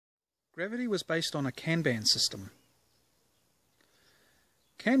Gravity was based on a Kanban system.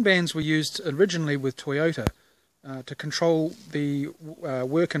 Kanbans were used originally with Toyota to control the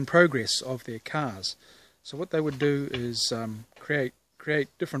work in progress of their cars. So what they would do is create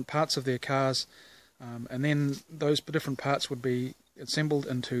different parts of their cars, and then those different parts would be assembled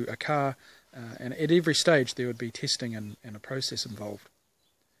into a car, and at every stage there would be testing and a process involved.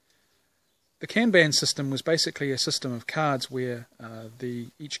 The Kanban system was basically a system of cards where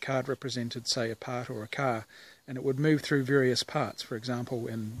each card represented, say, a part or a car, and it would move through various parts, for example,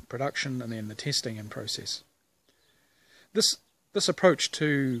 in production and then the testing and process. This approach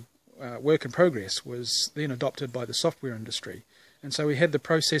to work in progress was then adopted by the software industry, and so we had the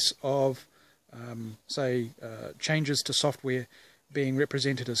process of, changes to software being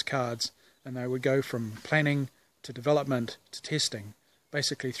represented as cards, and they would go from planning to development to testing,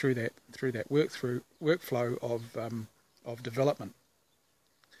 basically through that workflow of development.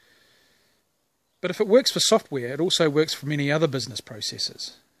 But if it works for software, it also works for many other business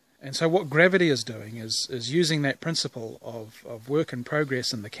processes. And so what Gravity is doing is using that principle of work in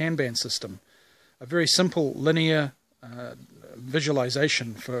progress in the Kanban system, a very simple linear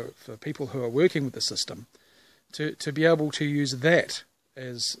visualization for people who are working with the system, to be able to use that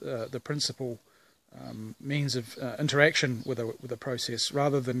as the principal means of interaction with a process,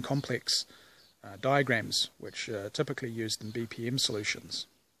 rather than complex diagrams which are typically used in BPM solutions.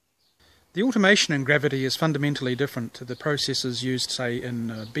 The automation in Gravity is fundamentally different to the processes used, say, in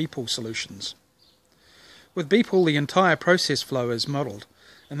BPOL solutions. With BPOL, the entire process flow is modelled,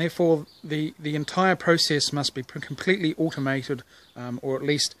 and therefore the entire process must be completely automated, or at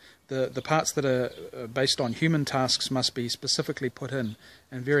least the parts that are based on human tasks must be specifically put in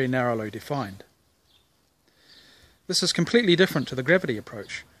and very narrowly defined. This is completely different to the Gravity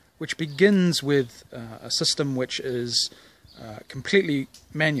approach, which begins with a system which is completely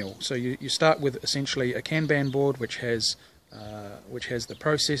manual. So you start with essentially a Kanban board which has the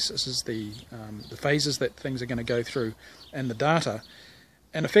process. This is the phases that things are going to go through, and the data,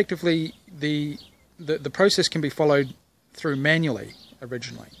 and effectively the process can be followed through manually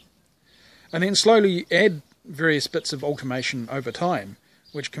originally, and then slowly you add various bits of automation over time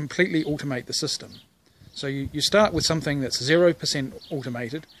which completely automate the system. So you start with something that's 0%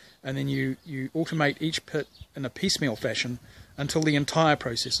 automated, and then you automate each bit in a piecemeal fashion until the entire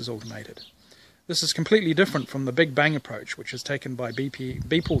process is automated. This is completely different from the Big Bang approach, which is taken by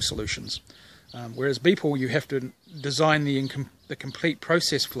BPOL solutions. Whereas BPOL, you have to design the complete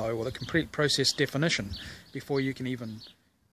process flow or the complete process definition before you can even